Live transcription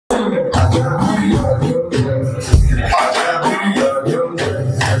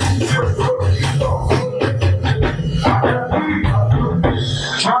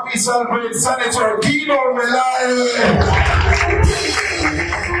celebrate Senator Dino Melaye.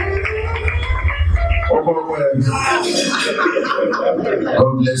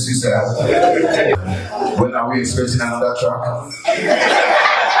 God bless you, sir. When are we expecting another track?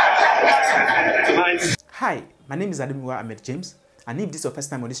 Hi, my name is Ademiwa Ahmed James, and if this is your first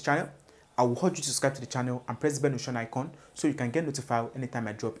time on this channel, I will urge you to subscribe to the channel and press the bell notification icon so you can get notified anytime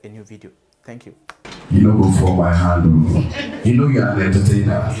I drop a new video. Thank you. You know, go for my hand. You know you're an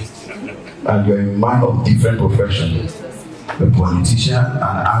entertainer, and you're a man of different professions. A politician, an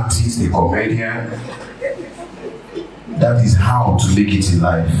artist, a comedian. That is how to make it in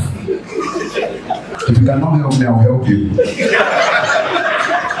life. If you cannot help me, I'll help you.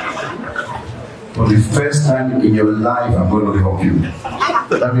 For the first time in your life, I'm going to help you.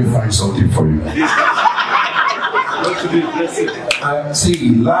 Let me find something for you. See,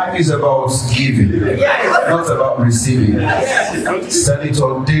 life is about giving, not about receiving.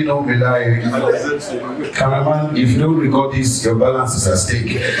 Senator Dino Melaye, cameraman, if you don't record this, your balance is at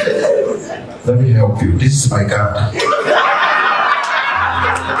stake. Let me help you. This is my card.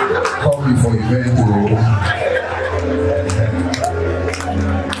 Call me for event.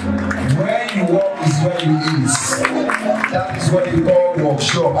 Where you walk is where you eat. That is what they call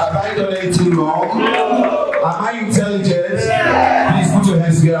workshop. Have I done anything wrong? Am I intelligent? Please put your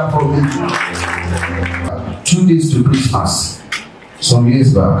hands together for me. 2 days to Christmas, some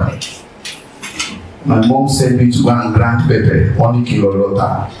years back, my mom sent me to go and grind pepper, 1 kilo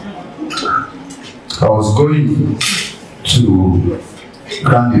lota. I was going to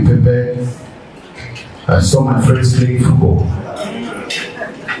grind the pepper. I saw my friends playing football.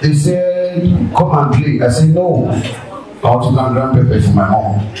 They said, come and play. I said, no. I want to go and grind pepper for my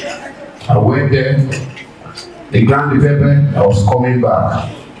mom. I went there. They ground the pepper. I was coming back.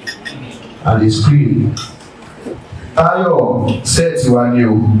 And they screamed, Tayo says you are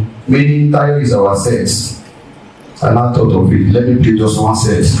new. Meaning Tayo is our set. And I thought of it. Let me play just one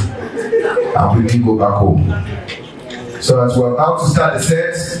set. I'll quickly go back home. So as we're about to start the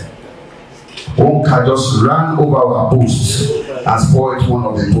set, one car just ran over our post and spoiled one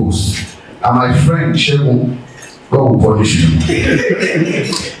of the posts. And my friend Shegun, God will punish you.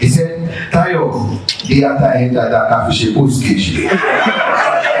 He said, Tayo, the other end that I fish post kitchen.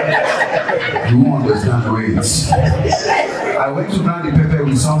 You won't understand the way it's. I went to grind the pepper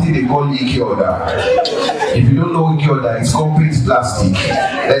with something they call leaky order. If you don't know leaky order, it's complete plastic.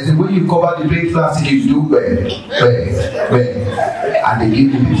 There's a way you cover the plain plastic, you do where, and they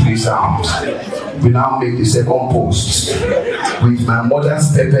give you the free sound. We now make the second post with my mother's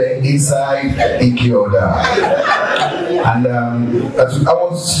pepper inside leaky order. And I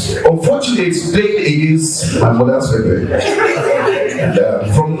was unfortunate playing against my mother's pepper. And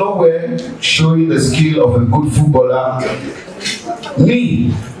from nowhere, showing the skill of a good footballer,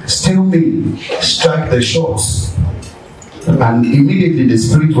 still me, strike the shots. And immediately the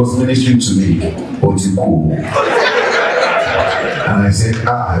spirit was ministering to me, Otiku. And I said,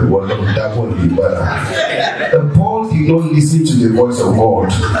 that won't be better. Paul did not listen to the voice of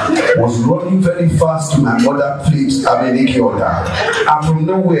God, was running very fast to my mother place, Ameniki order. And from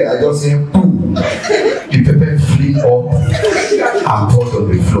nowhere, I just said, boom, the pepper flew up and poured on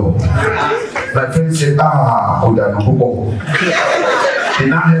the floor. My friend said, they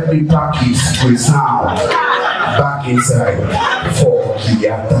now help me pack it with sound back inside for the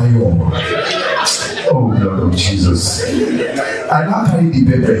Tayo. Oh, Lord of Jesus. I now carry the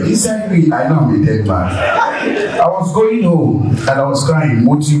pepper. Inside me, I know I'm a dead man. I was going home and I was crying,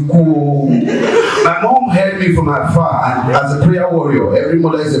 Motiku. My mom heard me from afar, and as a prayer warrior, every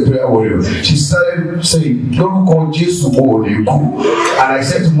mother is a prayer warrior. She started saying, don't call Jesus Oneku. And I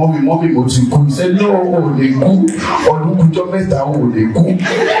said to mommy, Motiku. He said, no, Oneku. Or Oneku.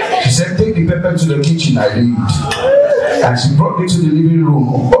 She said, take the pepper to the kitchen, I did. And she brought me to the living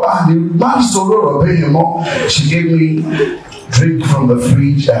room. She gave me drink from the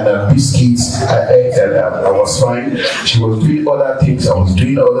fridge and biscuits. I ate and I was fine. She was doing other things. I was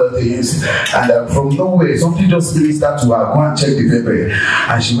doing other things. And from nowhere, something just ministered to her. Go and check the pepper.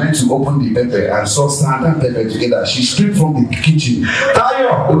 And she went to open the pepper and saw sand and pepper together. She screamed from the kitchen,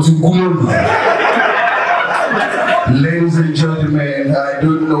 Tayo, ladies and gentlemen, I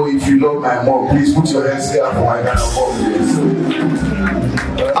don't know if you love my mom. Please put your hands here for my kind of mom, please.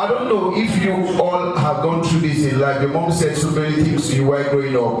 I don't know if you all have gone through this in life. Your mom said so many things to you while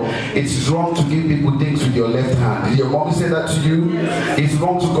growing up. It's wrong to give people things with your left hand. Did your mom say that to you? It's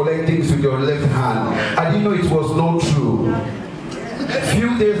wrong to collect things with your left hand. I didn't know it was not true. A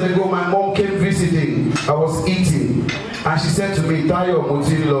few days ago, my mom came visiting. I was eating. And she said to me, Tayo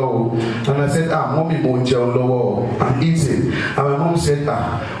Moti Lo. And I said, Mommy Monjel Lo. I'm eating. And my mom said,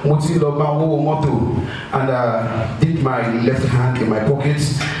 Moti Lo Moto. And I did my left hand in my pocket.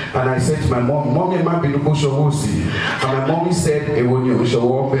 And I said to my mom, Mommy, might be the bush of Hosi. And my mommy said, Ewonyo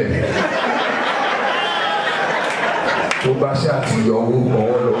Shawobe.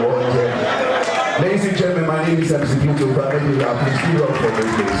 Ladies and gentlemen, my name is MC Pluto. Please give up for me,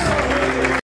 please.